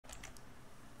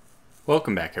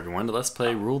Welcome back, everyone, to Let's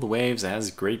Play Rule the Waves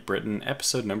as Great Britain,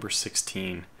 episode number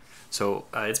 16. So,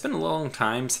 it's been a long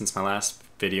time since my last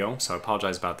video, so I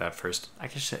apologize about that first. I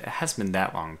guess it hasn't been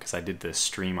that long because I did this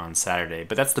stream on Saturday,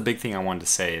 but that's the big thing I wanted to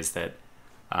say is that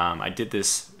I did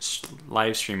this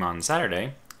live stream on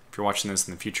Saturday. If you're watching this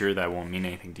in the future, that won't mean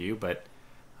anything to you, but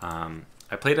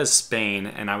I played as Spain,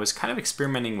 and I was kind of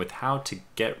experimenting with how to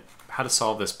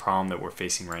solve this problem that we're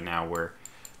facing right now, where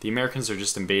the Americans are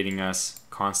just invading us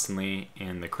constantly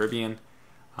in the Caribbean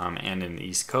and in the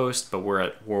East Coast, but we're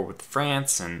at war with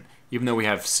France, and even though we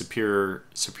have superior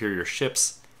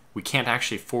ships, we can't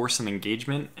actually force an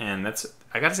engagement, and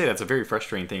I gotta say that's a very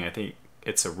frustrating thing. I think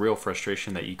it's a real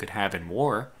frustration that you could have in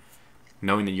war,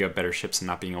 knowing that you have better ships and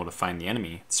not being able to find the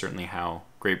enemy. It's certainly how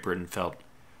Great Britain felt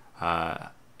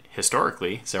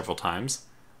historically several times,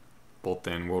 both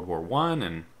in World War I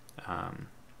and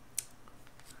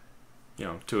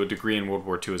to a degree in World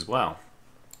War II as well.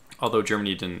 Although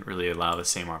Germany didn't really allow the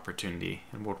same opportunity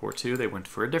in World War II, they went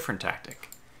for a different tactic.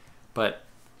 But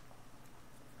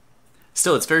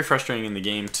still, it's very frustrating in the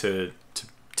game to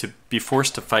be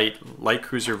forced to fight light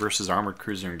cruiser versus armored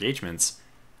cruiser engagements.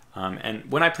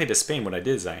 And when I played as Spain, what I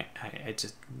did is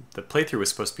the playthrough was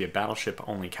supposed to be a battleship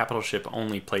only, capital ship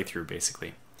only playthrough,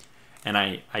 basically. And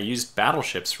I used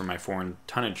battleships for my foreign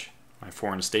tonnage, my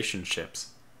foreign station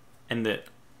ships. And the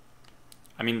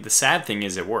sad thing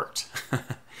is it worked.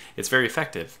 It's very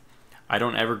effective. I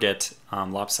don't ever get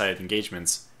lopsided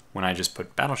engagements when I just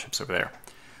put battleships over there.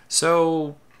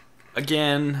 So,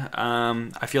 again,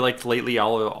 I feel like lately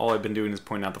all I've been doing is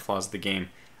pointing out the flaws of the game.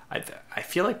 I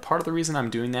feel like part of the reason I'm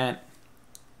doing that,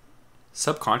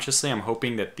 subconsciously, I'm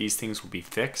hoping that these things will be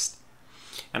fixed.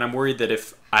 And I'm worried that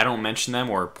if I don't mention them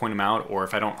or point them out, or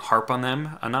if I don't harp on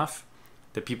them enough,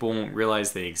 that people won't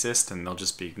realize they exist and they'll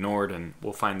just be ignored, and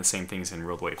we'll find the same things in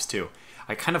Rule the Waves too.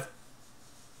 I kind of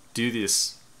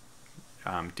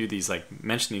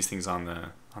mention these things on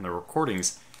the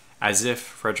recordings as if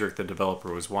Frederick the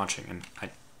developer was watching, and I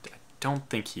don't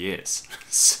think he is.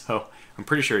 So I'm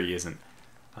pretty sure he isn't.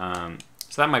 So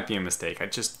that might be a mistake. I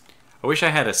wish I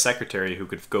had a secretary who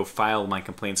could go file my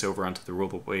complaints over onto the Rule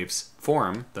the Waves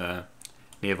forum, the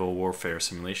Naval Warfare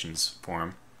Simulations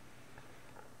forum.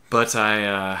 But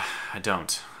I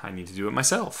don't. I need to do it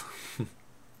myself.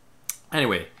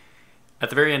 Anyway, at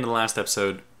the very end of the last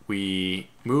episode, we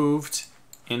moved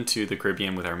into the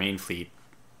Caribbean with our main fleet,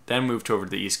 then moved over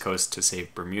to the East Coast to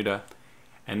save Bermuda,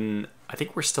 and I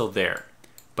think we're still there.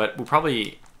 But we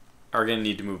probably are going to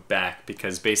need to move back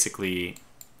because basically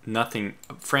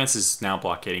France is now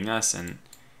blockading us, and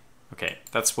okay,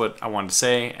 that's what I wanted to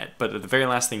say. But the very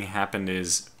last thing that happened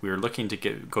is we were looking to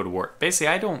go to war. Basically,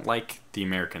 I don't like the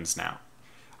Americans now.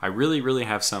 I really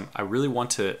want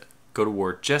to go to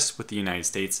war just with the United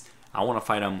States. I want to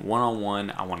fight them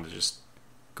one-on-one. I want to just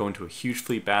go into a huge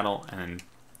fleet battle and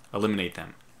eliminate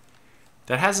them.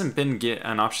 That hasn't been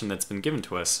an option that's been given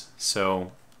to us.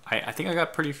 So I think I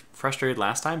got pretty frustrated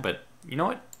last time. But you know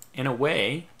what? In a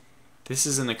way, this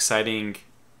is an exciting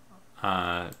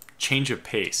change of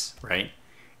pace, right?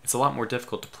 It's a lot more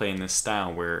difficult to play in this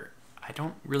style where I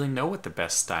don't really know what the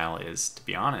best style is, to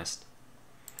be honest.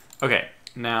 Okay,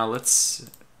 now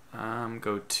let's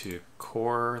go to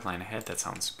core, line ahead. That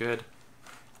sounds good.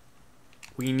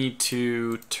 We need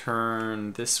to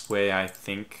turn this way, I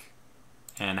think,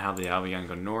 and have the Albion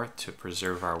go north to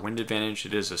preserve our wind advantage.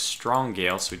 It is a strong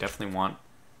gale, so we definitely want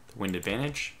the wind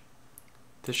advantage.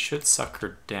 This should suck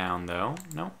her down, though.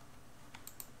 No.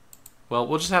 Well,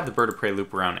 we'll just have the bird of prey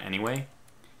loop around anyway,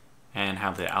 and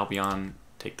have the Albion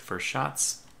take the first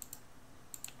shots.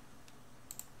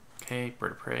 Okay,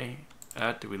 bird of prey.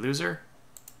 Did we lose her?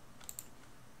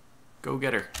 Go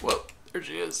get her. Whoa, there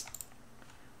she is.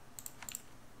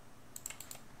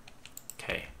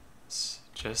 Okay, let's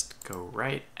just go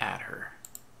right at her.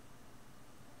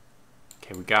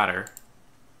 Okay, we got her.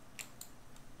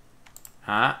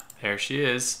 Ah, there she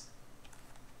is.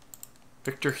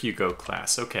 Victor Hugo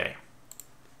class, okay.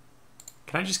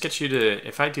 Can I just get you to,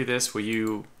 if I do this, will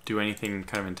you do anything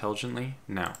kind of intelligently?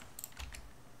 No.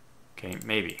 Okay,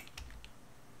 maybe.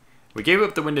 We gave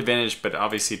up the wind advantage, but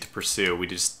obviously to pursue, we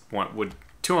just would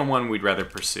 2-on-1 we'd rather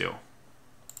pursue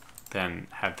than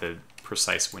have the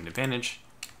precise wind advantage.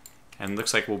 And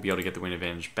looks like we'll be able to get the wind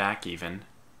advantage back even.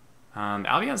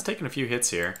 Albion's taking a few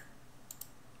hits here.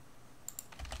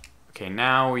 Okay,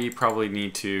 now we probably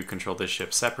need to control this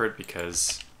ship separate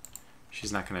because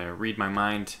she's not going to read my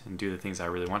mind and do the things I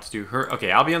really want to do. Okay,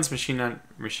 Albion's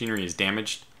machinery is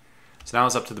damaged, so now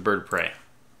it's up to the bird of prey.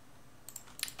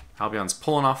 Albion's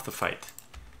pulling off the fight.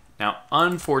 Now,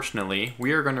 unfortunately,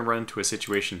 we are going to run into a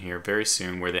situation here very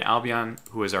soon where the Albion,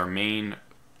 who is our main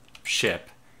ship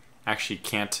actually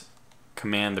can't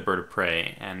command the bird of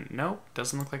prey. And nope,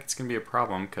 doesn't look like it's going to be a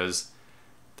problem because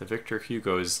the Victor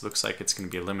Hugo's looks like it's going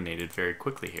to be eliminated very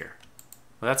quickly here.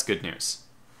 Well, that's good news.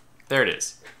 There it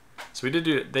is. So they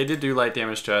did do light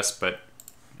damage to us, but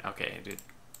okay, it did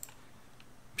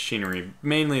machinery,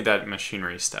 mainly that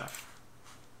machinery stuff.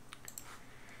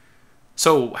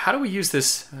 So how do we use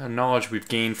this knowledge we've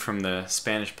gained from the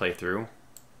Spanish playthrough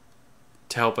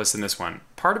to help us in this one?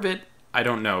 Part of it, I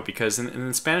don't know, because in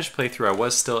the Spanish playthrough I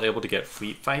was still able to get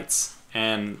fleet fights,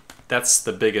 and that's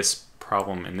the biggest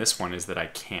problem in this one, is that I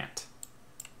can't.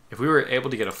 If we were able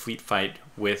to get a fleet fight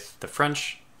with the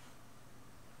French,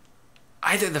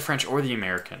 either the French or the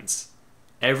Americans,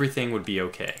 everything would be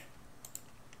okay.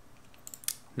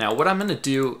 Now what I'm going to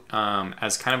do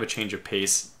as kind of a change of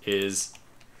pace is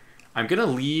I'm going to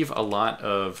leave a lot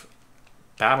of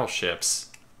battleships.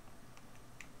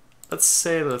 Let's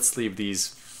leave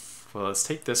these, well, let's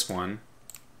take this one,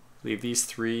 leave these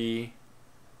 3,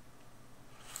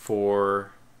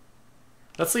 4,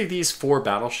 let's leave these 4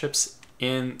 battleships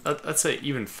in, let's say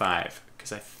even 5,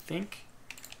 because I think,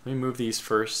 let me move these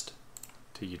first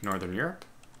to Northern Europe.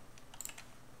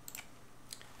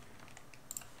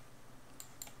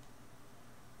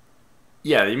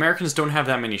 Yeah, the Americans don't have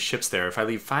that many ships there. If I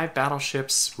leave 5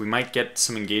 battleships, we might get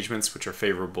some engagements which are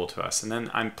favorable to us. And then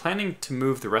I'm planning to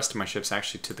move the rest of my ships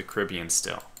actually to the Caribbean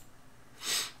still.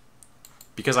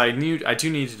 Because I do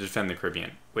need to defend the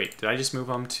Caribbean. Wait, did I just move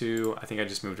them to... I think I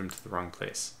just moved them to the wrong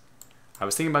place. I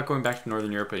was thinking about going back to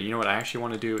Northern Europe, but you know what I actually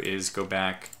want to do is go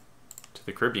back to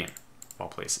the Caribbean, of all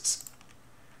places.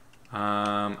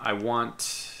 I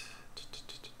want...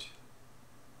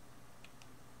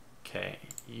 Okay,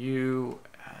 you...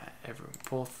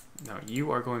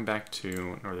 you are going back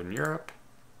to Northern Europe.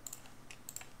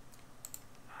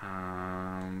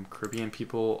 Caribbean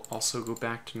people also go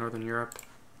back to Northern Europe.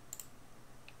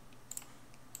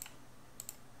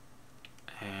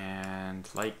 And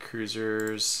light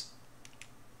cruisers.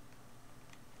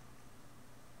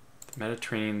 The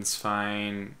Mediterranean's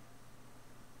fine.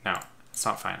 No, it's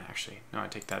not fine actually. No, I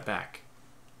take that back.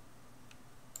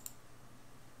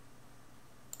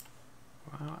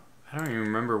 Well, I don't even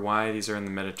remember why these are in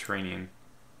the Mediterranean.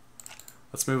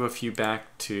 Let's move a few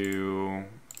back to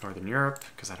Northern Europe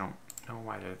because I don't know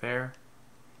why they're there.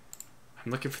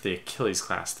 I'm looking for the Achilles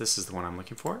class. This is the one I'm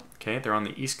looking for. Okay, they're on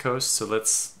the East Coast, so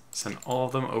let's send all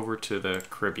of them over to the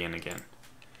Caribbean again.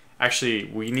 Actually,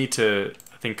 we need to,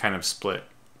 I think, kind of split.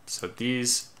 So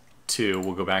these 2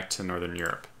 will go back to Northern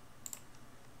Europe.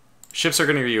 Ships are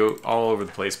going to be all over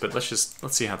the place, but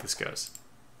let's see how this goes.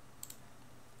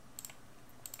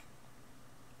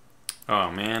 Oh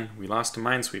man, we lost a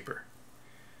minesweeper.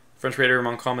 French raider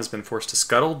Montcalm has been forced to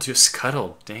scuttle. Just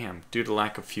scuttle, damn, due to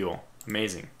lack of fuel.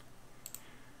 Amazing.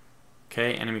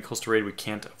 Okay, enemy coastal raid we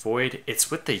can't avoid. It's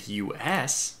with the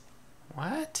U.S.?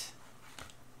 What?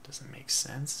 Doesn't make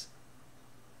sense.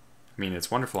 I mean, it's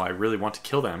wonderful. I really want to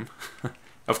kill them.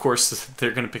 Of course,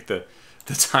 they're going to pick the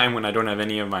time when I don't have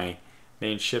any of my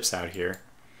main ships out here.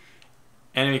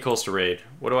 Enemy coastal raid.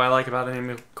 What do I like about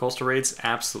enemy coastal raids?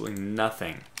 Absolutely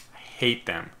nothing. I hate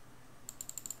them.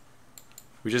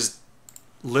 We just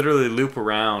literally loop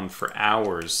around for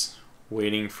hours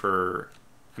waiting for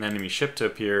an enemy ship to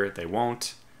appear. They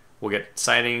won't. We'll get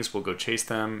sightings. We'll go chase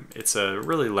them. It's a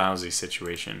really lousy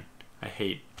situation. I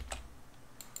hate.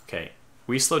 Okay,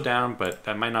 we slow down, but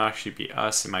that might not actually be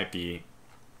us. It might be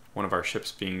one of our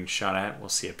ships being shot at. We'll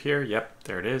see up here. Yep,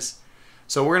 there it is.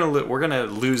 So we're gonna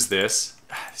lose this.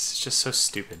 This is just so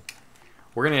stupid.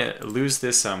 We're gonna lose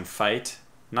this fight,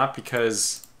 not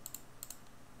because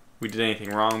we did anything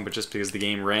wrong, but just because the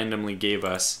game randomly gave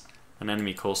us an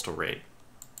enemy coastal raid.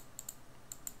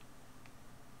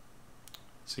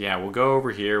 So yeah, we'll go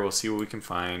over here, we'll see what we can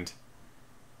find,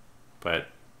 but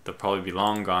they'll probably be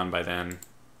long gone by then.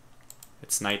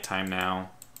 It's nighttime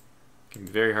now. It can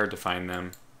be very hard to find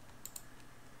them.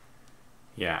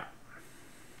 Yeah.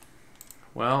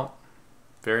 Well,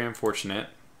 very unfortunate.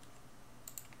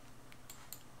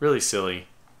 Really silly.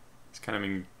 It's kind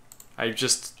of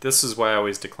this is why I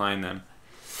always decline them.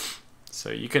 So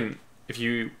you can, if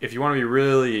you want to be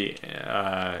really,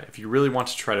 if you really want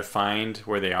to try to find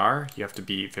where they are, you have to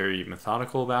be very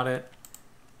methodical about it.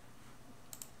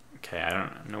 Okay, I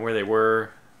don't know where they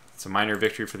were. It's a minor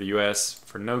victory for the U.S.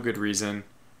 for no good reason.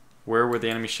 Where were the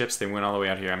enemy ships? They went all the way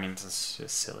out here. I mean, it's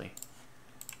just silly.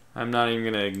 I'm not even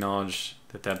going to acknowledge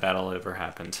that that battle ever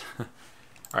happened.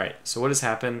 Alright, so what has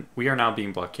happened? We are now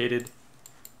being blockaded.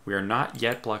 We are not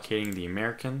yet blockading the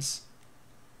Americans.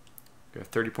 We have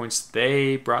 30 points.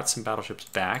 They brought some battleships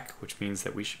back, which means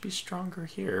that we should be stronger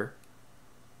here.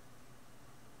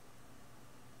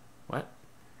 What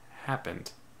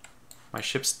happened? My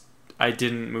ships, I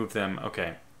didn't move them.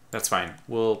 Okay, that's fine.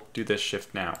 We'll do this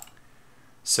shift now.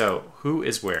 So, who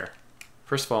is where?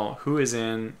 First of all, who's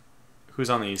on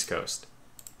the East Coast?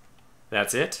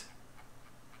 That's it?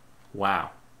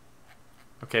 Wow.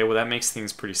 Okay, well that makes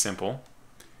things pretty simple.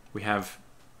 We have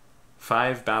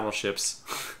 5 battleships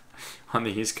on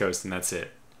the East Coast, and that's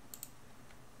it.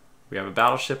 We have a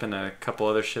battleship and a couple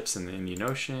other ships in the Indian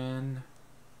Ocean.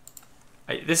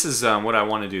 This is what I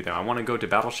want to do, though. I want to go to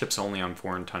battleships only on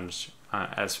foreign tonnage,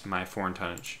 as my foreign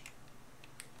tonnage.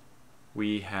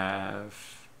 We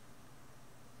have...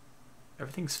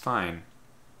 everything's fine.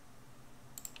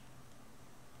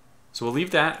 So we'll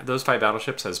leave those 5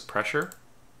 battleships as pressure.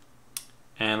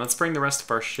 And let's bring the rest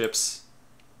of our ships...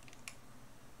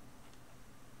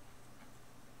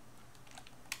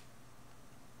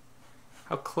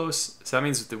 How close? So that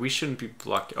means that we shouldn't be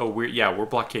blocked. Oh, we're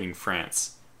blockading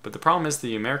France. But the problem is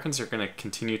the Americans are going to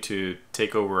continue to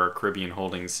take over our Caribbean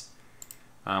holdings,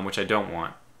 which I don't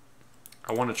want.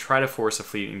 I want to try to force a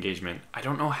fleet engagement. I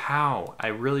don't know how. I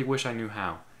really wish I knew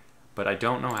how, but I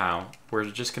don't know how. We're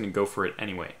just going to go for it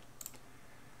anyway.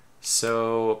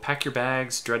 So pack your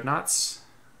bags, dreadnoughts,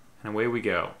 and away we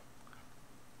go.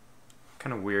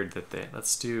 Kind of weird that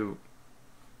let's do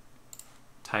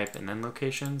type and then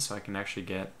location, so I can actually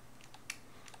get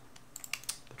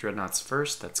the dreadnoughts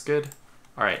first. That's good.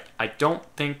 All right, I don't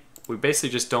think, we basically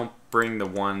just don't bring the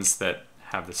ones that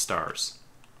have the stars.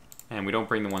 And we don't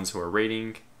bring the ones who are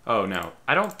raiding. Oh no,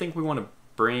 I don't think we want to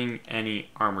bring any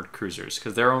armored cruisers,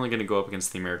 because they're only going to go up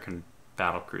against the American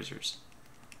battle cruisers.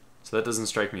 So that doesn't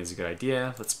strike me as a good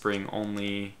idea. Let's bring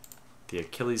only the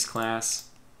Achilles class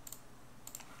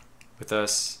with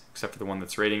us, except for the one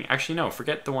that's raiding. Actually no,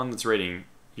 forget the one that's raiding.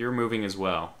 You're moving as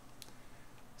well.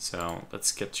 So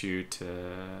let's get you to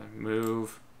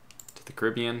move to the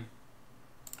Caribbean.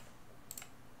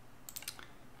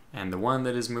 And the one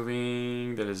that is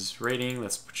moving, that is raiding,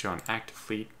 let's put you on active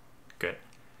fleet. Good.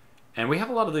 And we have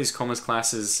a lot of these Comas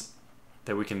classes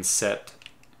that we can set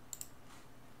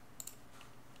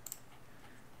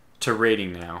to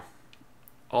raiding now.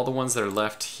 All the ones that are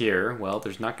left here, well,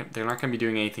 they're not going to be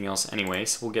doing anything else anyway,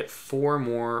 so we'll get 4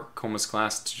 more Comas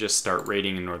class to just start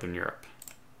raiding in Northern Europe.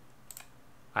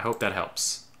 I hope that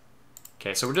helps.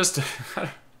 Okay, so we're just...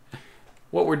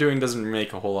 what we're doing doesn't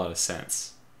make a whole lot of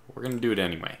sense. We're going to do it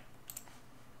anyway.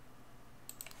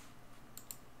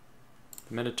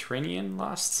 The Mediterranean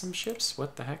lost some ships?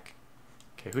 What the heck?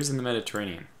 Okay, who's in the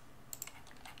Mediterranean?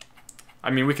 I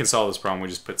mean, we can solve this problem. We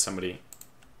just put somebody...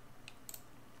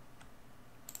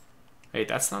 Wait,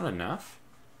 that's not enough?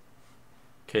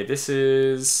 Okay, this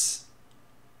is...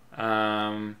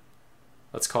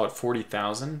 let's call it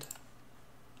 40,000.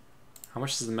 How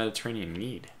much does the Mediterranean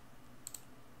need?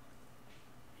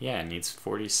 Yeah, it needs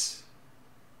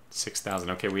 46,000.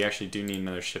 Okay, we actually do need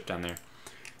another ship down there.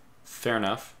 Fair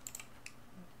enough.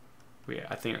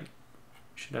 I think we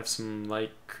should have some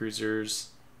light cruisers.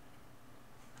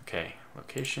 Okay,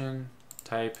 location,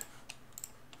 type,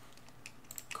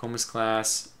 Comas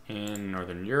class in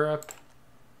Northern Europe.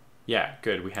 Yeah,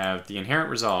 good. We have the Inherent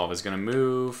Resolve is going to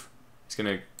move. It's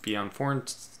going to be on foreign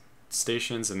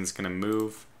stations and it's going to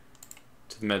move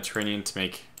to the Mediterranean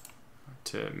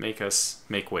to make us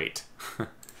make weight.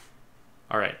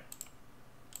 All right.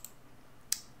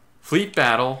 Fleet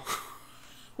battle.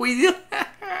 We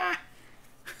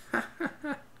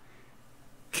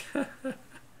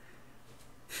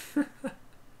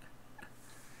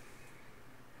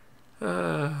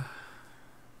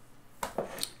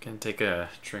Can take a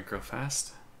drink real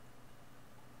fast.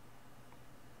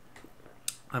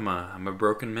 I'm a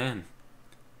broken man.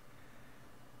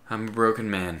 I'm a broken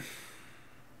man.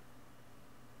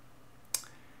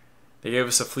 They gave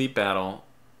us a fleet battle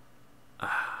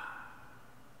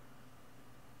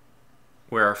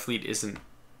where our fleet is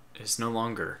no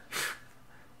longer.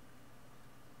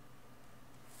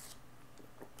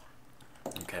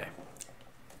 Okay.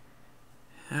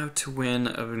 How to win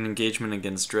an engagement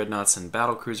against dreadnoughts and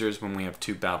battle cruisers when we have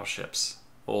 2 battleships.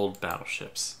 Old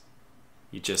battleships.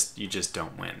 You just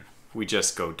don't win. We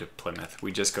just go to Plymouth.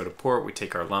 We just go to port. We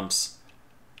take our lumps.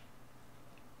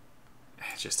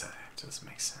 It just doesn't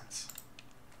make sense.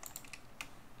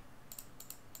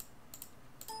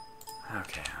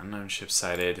 Okay, unknown ship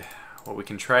sighted. What we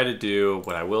can try to do,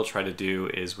 what I will try to do,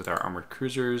 is with our armored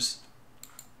cruisers.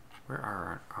 Where are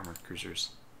our armored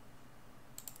cruisers?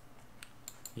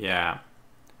 Yeah.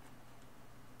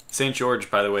 St.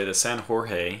 George, by the way, the San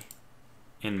Jorge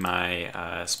in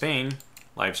my Spain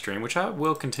live stream, which I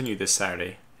will continue this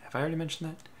Saturday. Have I already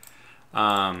mentioned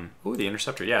that? Ooh, the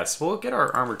Interceptor. Yes, we'll get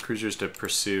our armored cruisers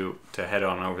to head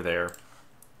on over there.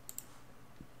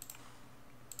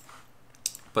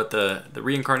 But the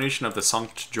reincarnation of the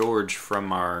Sankt George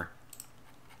from our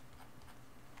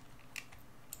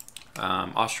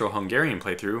Austro-Hungarian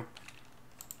playthrough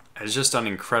has just done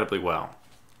incredibly well.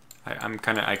 I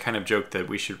kind of joked that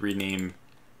we should rename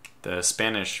the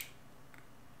Spanish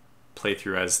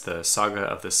playthrough as the Saga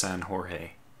of the San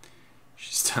Jorge.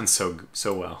 She's done so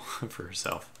well for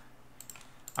herself.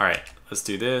 All right, let's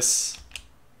do this.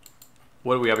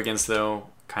 What are we up against though?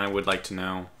 Kind of would like to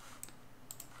know.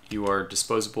 You are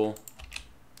disposable,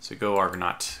 so go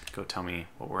Argonaut. Go tell me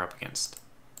what we're up against.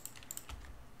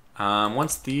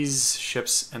 Once these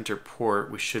ships enter port,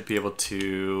 we should be able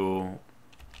to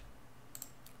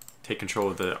take control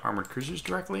of the armored cruisers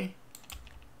directly.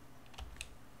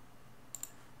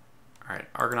 Alright,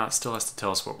 Argonaut still has to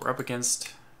tell us what we're up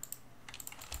against.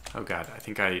 Oh god,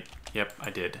 yep, I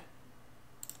did.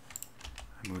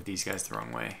 I moved these guys the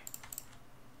wrong way.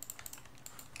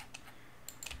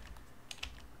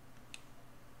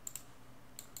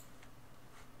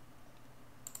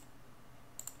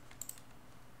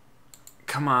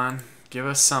 Come on, give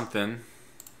us something.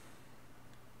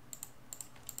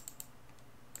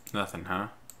 Nothing, huh?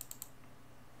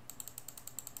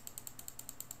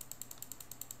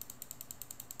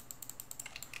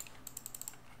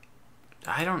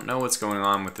 I don't know what's going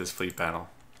on with this fleet battle.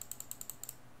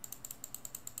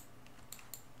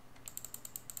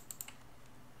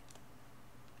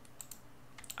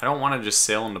 I don't want to just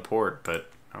sail into port, but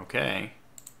okay.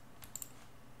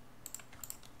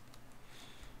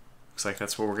 Looks like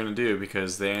that's what we're going to do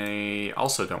because they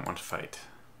also don't want to fight.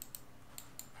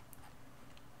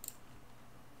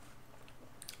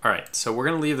 Alright, so we're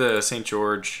going to leave the St.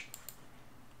 George,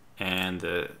 and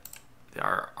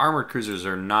our armored cruisers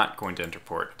are not going to enter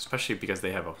port, especially because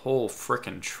they have a whole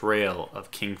frickin' trail of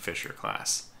Kingfisher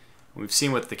class. We've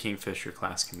seen what the Kingfisher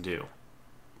class can do.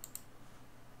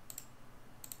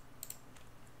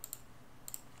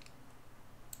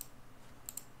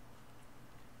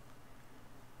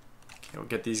 Okay, we'll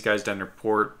get these guys down to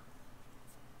port.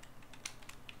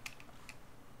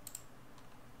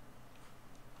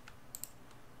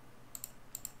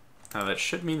 Now that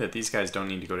should mean that these guys don't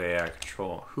need to go to AI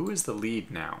control. Who is the lead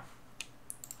now?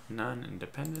 None,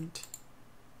 independent.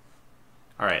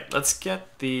 Alright, let's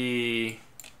get the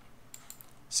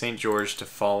St. George to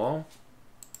follow.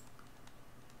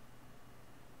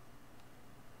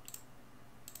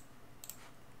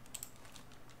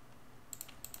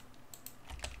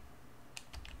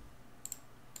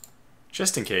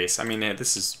 Just in case. I mean,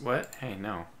 this is... What? Hey,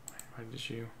 no. Why did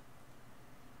you...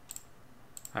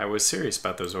 I was serious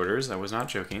about those orders. I was not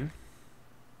joking.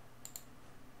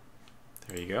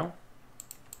 There you go.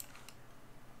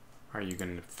 Are you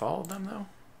going to follow them, though?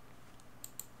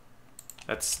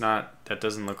 That's not... That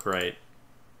doesn't look right.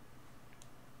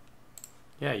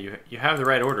 Yeah, you have the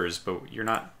right orders, but you're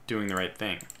not doing the right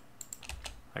thing.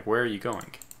 Like, where are you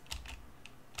going?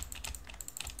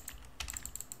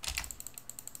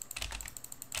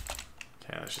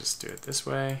 Okay, let's just do it this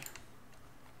way.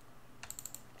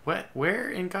 What? Where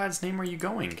in God's name are you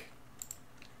going?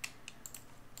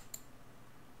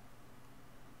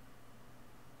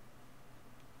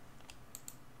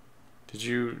 Did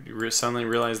you suddenly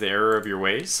realize the error of your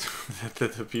ways?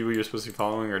 That the people you're supposed to be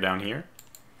following are down here?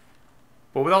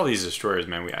 Well, with all these destroyers,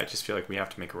 man, I just feel like we have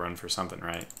to make a run for something,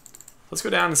 right? Let's go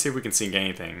down and see if we can sink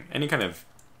anything. Any kind of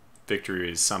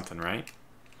victory is something, right?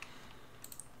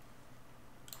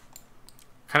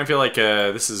 Kind of feel like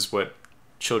this is what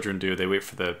children do. They wait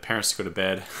for the parents to go to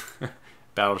bed.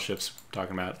 Battleships, I'm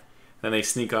talking about. Then they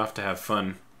sneak off to have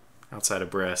fun outside of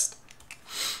Brest.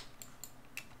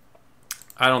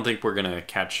 I don't think we're going to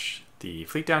catch the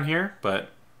fleet down here, but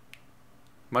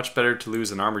much better to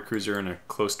lose an armored cruiser in a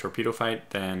close torpedo fight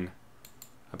than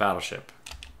a battleship.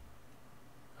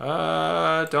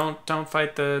 Don't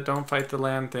fight the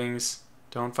land things.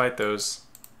 Don't fight those.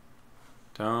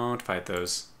 Don't fight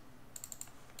those.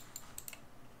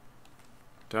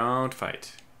 Don't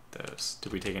fight those.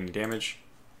 Did we take any damage?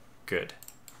 Good.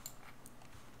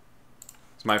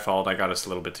 It's my fault. I got us a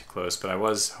little bit too close, but I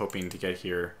was hoping to get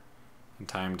here in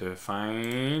time to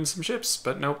find some ships,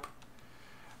 but nope.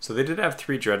 So they did have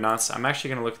 3 dreadnoughts. I'm actually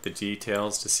going to look at the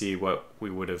details to see what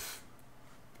kind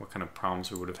of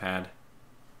problems we would have had.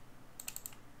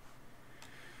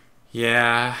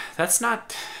 Yeah, that's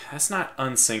not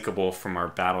unsinkable from our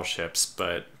battleships,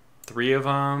 but 3 of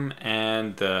them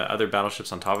and the other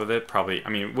battleships on top of it probably... I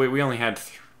mean, we only had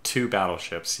 2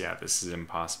 battleships. Yeah, this is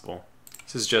impossible.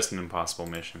 This is just an impossible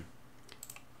mission.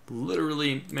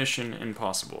 Literally mission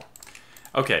impossible.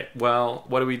 Okay, well,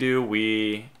 what do?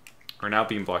 We are now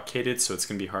being blockaded, so it's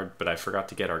going to be hard, but I forgot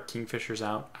to get our Kingfishers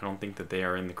out. I don't think that they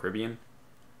are in the Caribbean.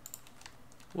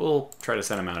 we'll try to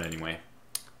send them out anyway.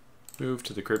 Move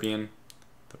to the Caribbean.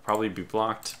 They'll probably be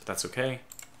blocked, but that's okay.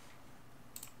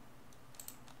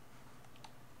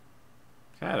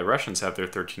 Okay, the Russians have their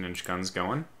 13-inch guns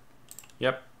going.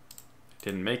 Yep,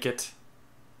 didn't make it.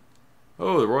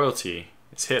 Oh, the royalty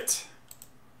is hit.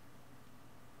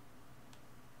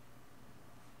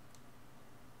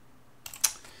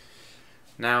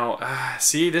 Now,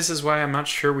 see, this is why I'm not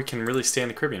sure we can really stay in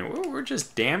the Caribbean. We're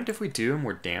just damned if we do, and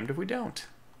we're damned if we don't.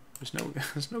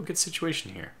 There's no good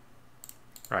situation here.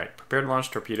 All right, prepare to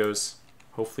launch torpedoes.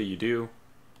 Hopefully you do.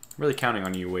 I'm really counting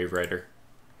on you, Wave Rider.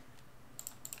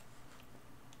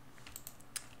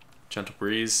 Gentle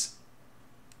breeze.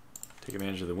 Take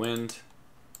advantage of the wind.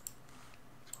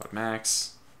 Squad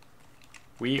max.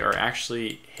 We are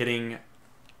actually hitting an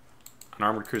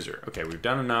armored cruiser. Okay, we've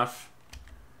done enough.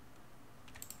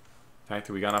 The fact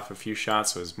that we got off a few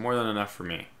shots was more than enough for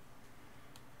me.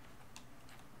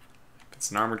 If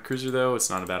it's an armored cruiser, though, it's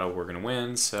not a battle we're going to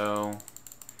win, so...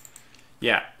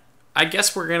 Yeah, I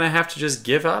guess we're going to have to just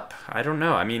give up. I don't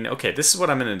know. I mean, okay, this is what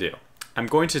I'm going to do. I'm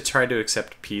going to try to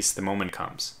accept peace the moment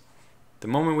comes. The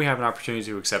moment we have an opportunity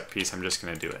to accept peace, I'm just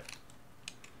going to do it.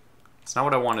 It's not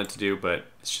what I wanted to do, but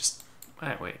it's just...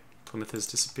 Wait, Plymouth has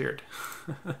disappeared.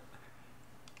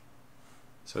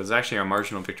 So it's actually a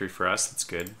marginal victory for us. That's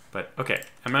good. But okay,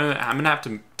 I'm gonna have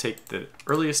to take the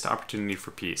earliest opportunity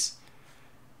for peace.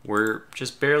 We're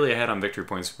just barely ahead on victory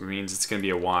points, which means it's gonna be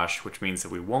a wash, which means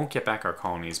that we won't get back our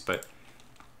colonies. But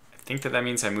I think that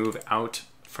means I move out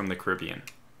from the Caribbean.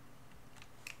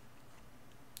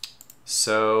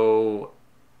 So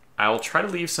I'll try to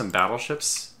leave some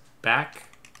battleships back.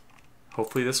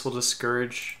 Hopefully this will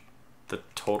discourage the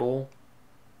total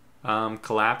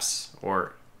collapse.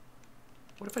 Or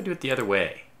what if I do it the other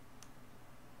way?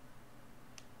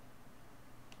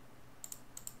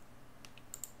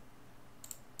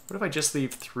 What if I just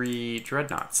leave 3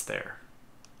 dreadnoughts there?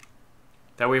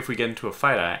 That way if we get into a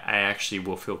fight, I actually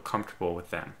will feel comfortable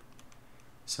with them.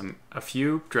 A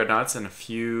few dreadnoughts and a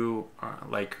few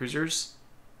light cruisers.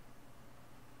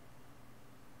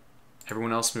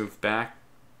 Everyone else move back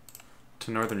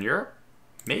to Northern Europe?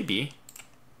 Maybe.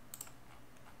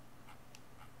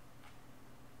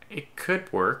 It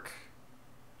could work.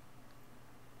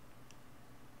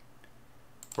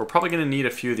 We're probably going to need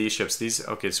a few of these ships.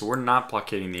 Okay, so we're not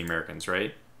blockading the Americans,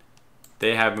 right?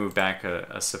 They have moved back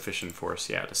a sufficient force,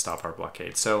 yeah, to stop our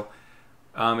blockade. So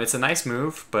it's a nice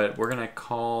move, but we're going to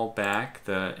call back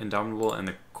the Indomitable and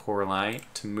the Coralie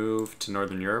to move to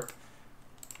Northern Europe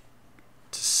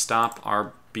to stop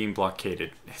our being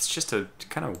blockaded. It's just a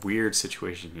kind of weird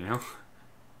situation, you know?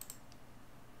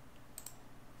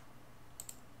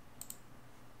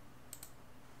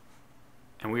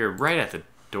 And we are right at the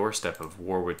doorstep of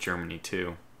war with Germany,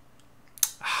 too.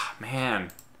 Ah, man.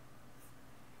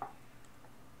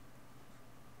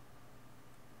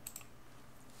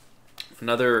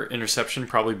 Another interception,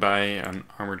 probably by an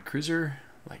armored cruiser.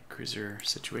 Light cruiser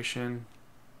situation.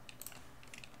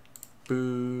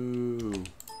 Boo.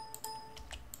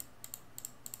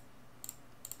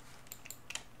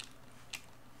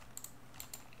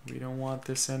 We don't want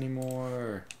this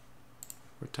anymore.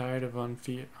 We're tired of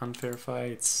unfair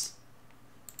fights.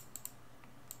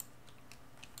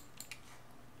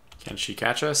 Can she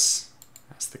catch us?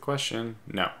 That's the question.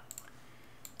 No.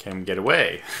 Can we get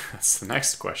away? That's the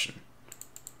next question.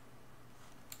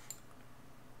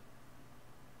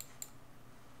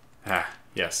 Ah,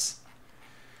 yes.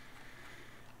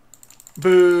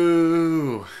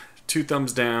 Boo! 2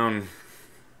 thumbs down.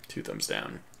 2 thumbs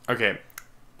down. Okay.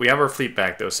 We have our fleet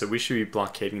back, though, so we should be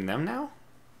blockading them now?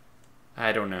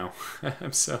 I don't know.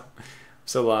 I'm so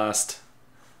lost.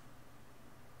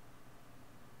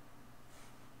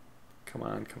 Come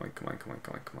on, come on, come on, come on,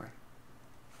 come on, come on.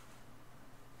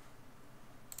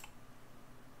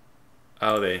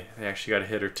 Oh, they actually got a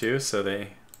hit or two, so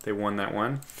they won that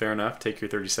one. Fair enough. Take your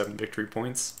 37 victory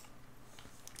points.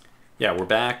 Yeah, we're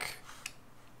back.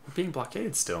 We're being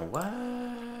blockaded still.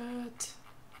 What?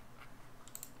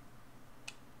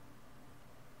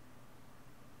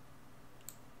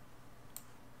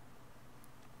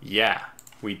 Yeah,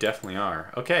 we definitely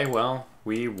are. Okay, well,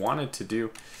 we wanted to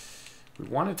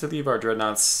leave our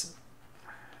dreadnoughts.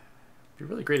 It'd be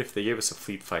really great if they gave us a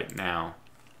fleet fight now.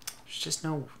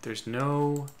 There's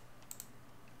no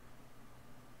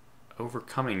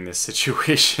overcoming this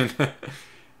situation. All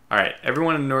right,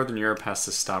 everyone in Northern Europe has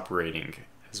to stop raiding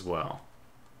as well.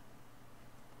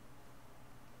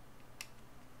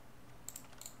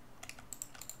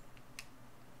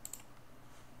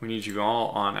 We need you all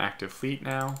on active fleet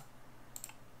now.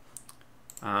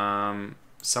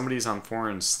 Somebody's on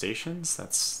foreign stations.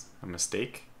 That's a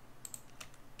mistake.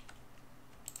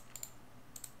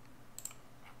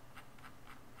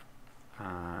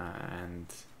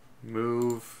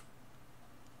 move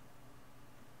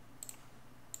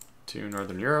to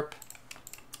Northern Europe.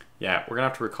 Yeah, we're gonna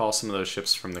have to recall some of those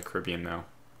ships from the Caribbean though,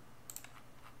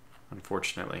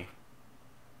 unfortunately.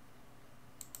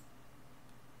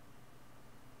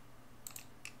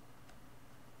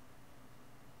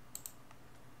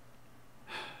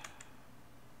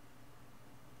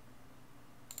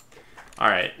 All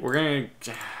right, we're gonna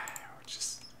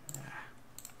just.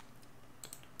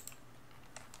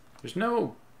 There's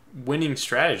no winning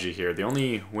strategy here. The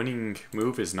only winning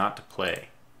move is not to play.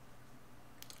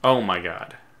 Oh my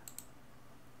god.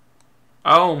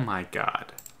 Oh my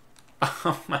god.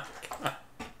 Oh my god.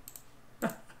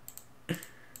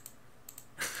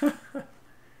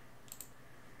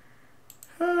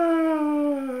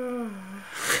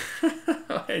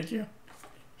 Why'd you?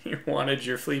 You wanted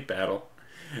your fleet battle.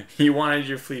 You wanted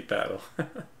your fleet battle. Oh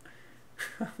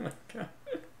my god.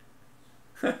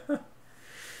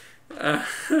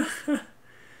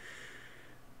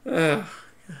 Oh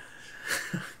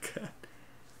god.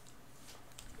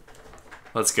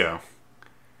 Let's go.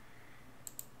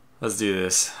 Let's do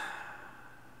this.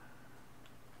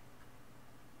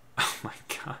 Oh my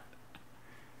god.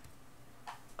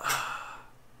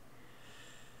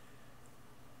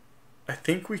 I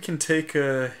think we can take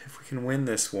if we can win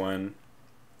this one.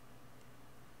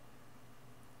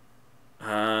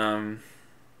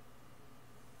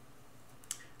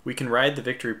 We can ride the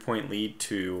victory point lead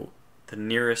to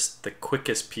the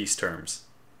quickest peace terms.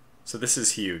 So this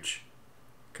is huge,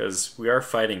 because we are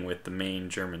fighting with the main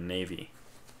German Navy.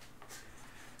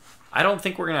 I don't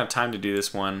think we're going to have time to do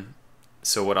this one,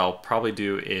 so what I'll probably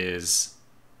do is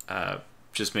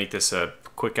just make this a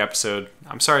quick episode.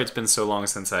 I'm sorry it's been so long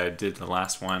since I did the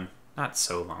last one. Not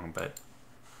so long, but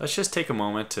let's just take a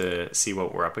moment to see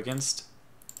what we're up against,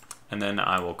 and then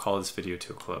I will call this video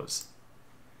to a close.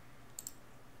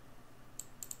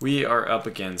 We are up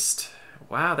against...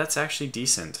 Wow, that's actually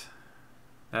decent.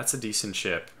 That's a decent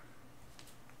ship.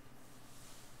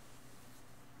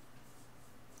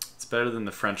 It's better than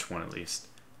the French one, at least.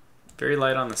 Very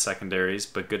light on the secondaries,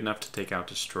 but good enough to take out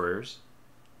destroyers.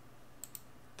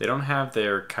 They don't have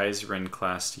their Kaiserin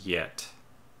class yet,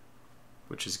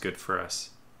 which is good for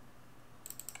us.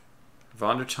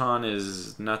 Von der Ton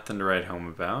is nothing to write home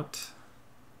about.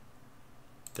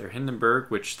 Their Hindenburg,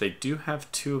 which they do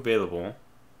have 2 available.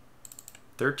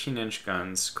 13-inch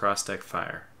guns, cross-deck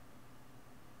fire.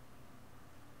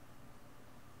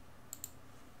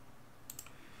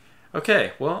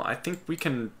 Okay, well, I think we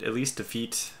can at least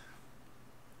defeat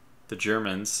the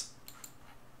Germans.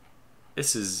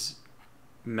 This is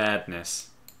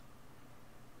madness.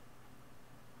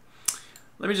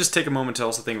 Let me just take a moment to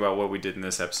also think about what we did in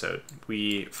this episode.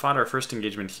 We fought our first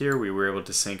engagement here. We were able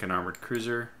to sink an armored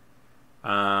cruiser.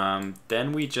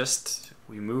 Then we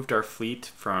moved our fleet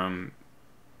from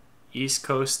East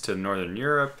Coast to Northern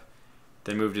Europe,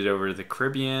 then moved it over to the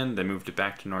Caribbean, then moved it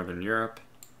back to Northern Europe.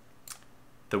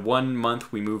 The 1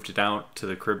 month we moved it out to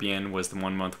the Caribbean was the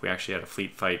 1 month we actually had a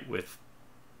fleet fight with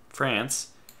France.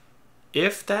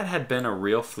 If that had been a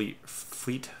real fleet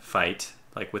fight,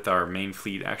 like with our main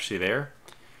fleet actually there,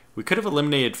 we could have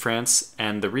eliminated France,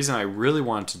 and the reason I really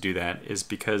wanted to do that is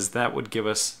because that would give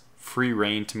us free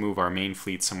reign to move our main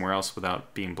fleet somewhere else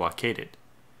without being blockaded.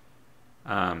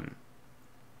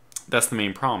 That's the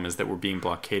main problem, is that we're being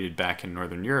blockaded back in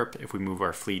Northern Europe if we move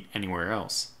our fleet anywhere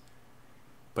else.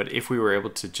 But if we were able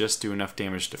to just do enough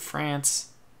damage to France...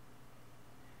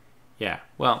 Yeah,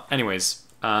 well, anyways,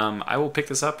 I will pick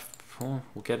this up.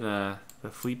 We'll get the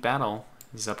fleet battle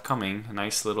is upcoming. A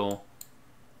nice little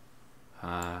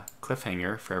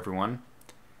cliffhanger for everyone.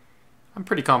 I'm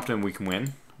pretty confident we can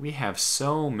win. We have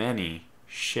so many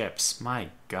ships, my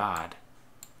god.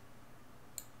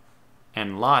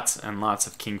 And lots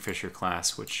of Kingfisher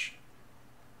class, which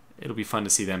it'll be fun to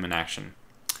see them in action.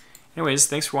 Anyways,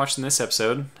 thanks for watching this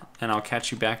episode, and I'll catch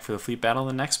you back for the fleet battle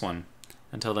in the next one.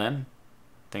 Until then,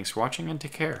 thanks for watching and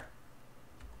take care.